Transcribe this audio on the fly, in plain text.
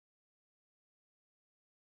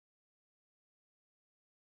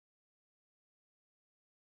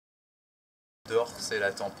dehors c'est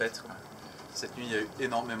la tempête, quoi. Cette nuit il y a eu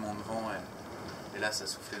énormément de vent et là ça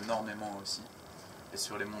souffle énormément aussi. Et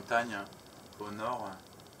sur les montagnes au nord,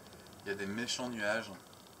 il y a des méchants nuages.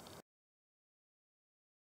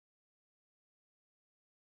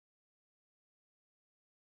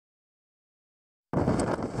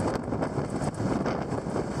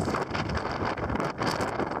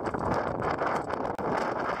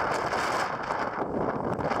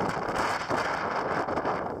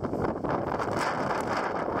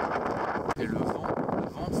 Et le vent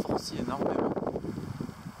forcit énormément.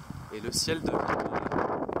 Et le ciel devient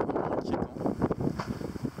inquiétant.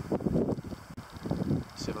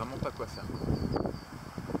 Je sais vraiment pas quoi faire.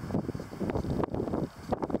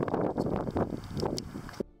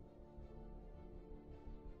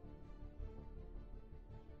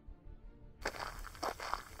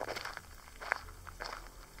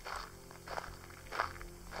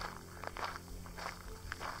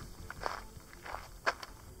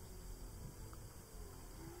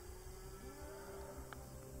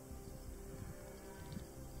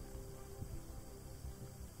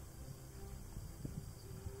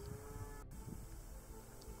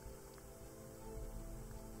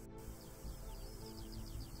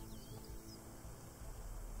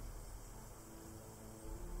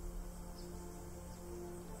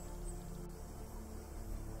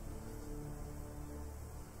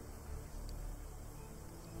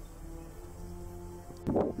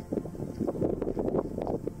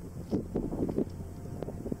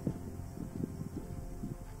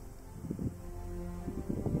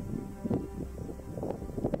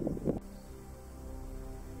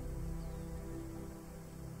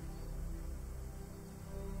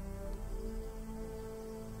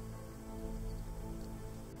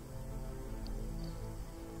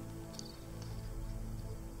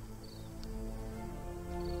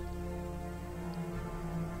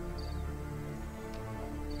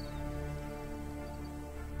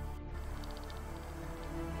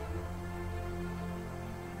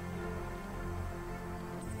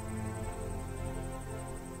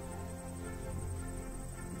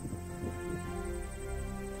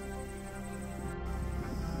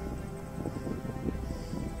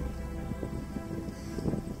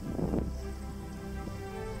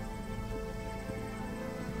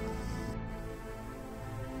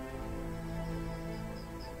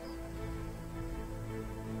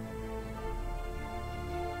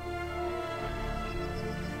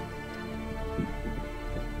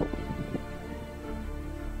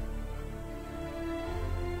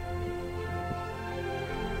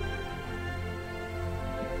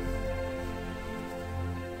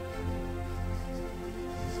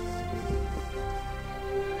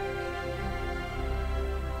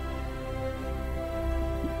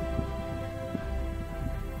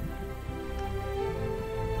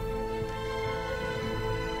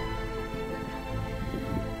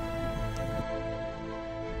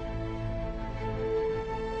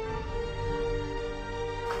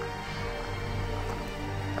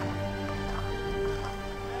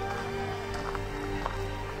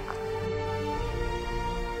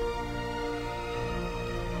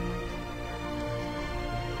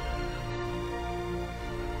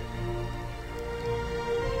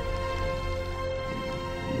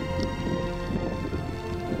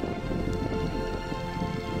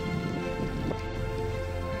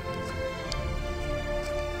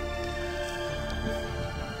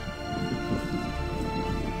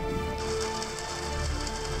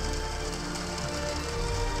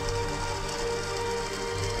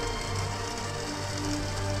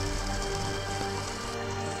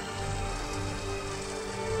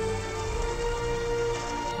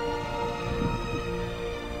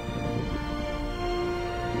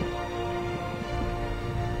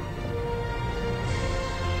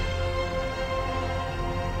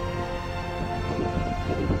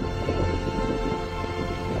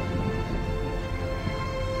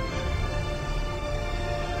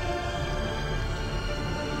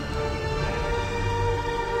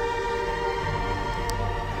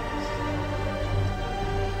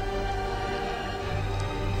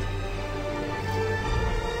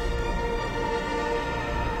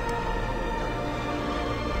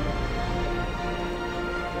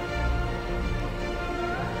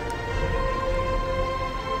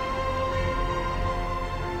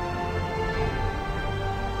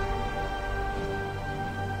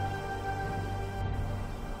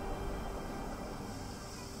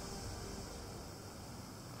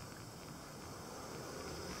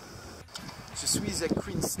 Je suis à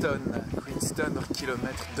Queenstown,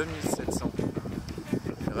 kilomètre 2700.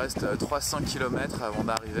 Il reste 300 km avant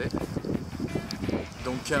d'arriver.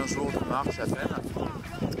 Donc 15 jours de marche à peine.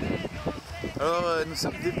 Alors nous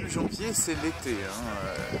sommes début janvier, c'est l'été.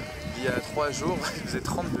 Hein. Il y a 3 jours, il faisait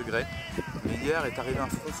 30 degrés, mais hier est arrivé un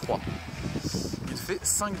front froid. Il fait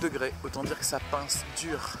 5 degrés, autant dire que ça pince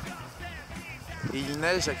dur. Et il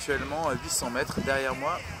neige actuellement à 800 mètres derrière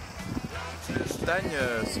moi. Les montagnes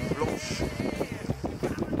sont blanches.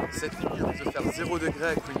 Cette nuit, il risque de faire 0 degré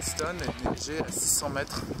à Queenstown et de neiger à 600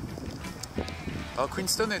 mètres. Alors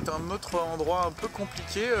Queenstown est un autre endroit un peu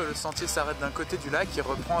compliqué. Le sentier s'arrête d'un côté du lac et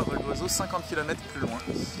reprend à vol d'oiseau 50 km plus loin.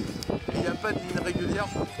 Il n'y a pas de ligne régulière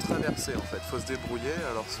pour traverser en fait. Il faut se débrouiller.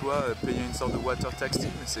 Alors soit payer une sorte de water taxi,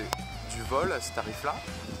 mais c'est du vol à ce tarif-là.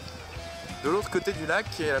 De l'autre côté du lac,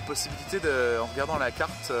 il y a la possibilité, en regardant la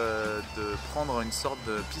carte, de prendre une sorte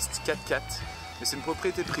de piste 4x4. Mais c'est une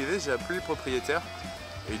propriété privée, j'ai appelé le propriétaire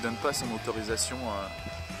et il ne donne pas son autorisation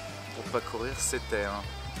pour parcourir ces terres.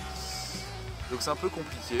 Donc c'est un peu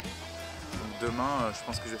compliqué. Donc demain, je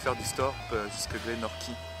pense que je vais faire du stop jusqu'à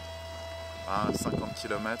Glenorchy, à 50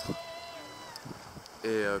 km.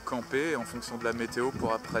 Et camper en fonction de la météo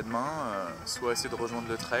pour après-demain, soit essayer de rejoindre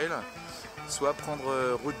le trail, soit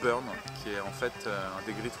prendre Route Burn, qui est en fait un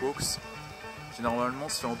des Great Walks, qui normalement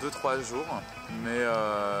se fait en 2-3 jours, mais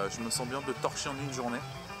je me sens bien de torcher en une journée,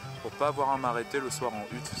 pour pas avoir à m'arrêter le soir en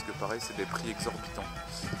hutte, parce que pareil c'est des prix exorbitants.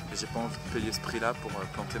 Et j'ai pas envie de payer ce prix-là pour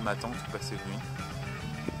planter ma tente ou passer une nuit.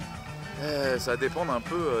 Ça va dépendre un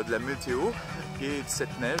peu de la météo et de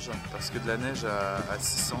cette neige, parce que de la neige à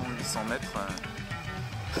 600-800 mètres,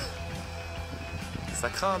 ça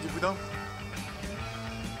craint du boudin.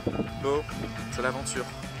 Bon, c'est l'aventure.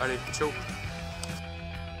 Allez, ciao.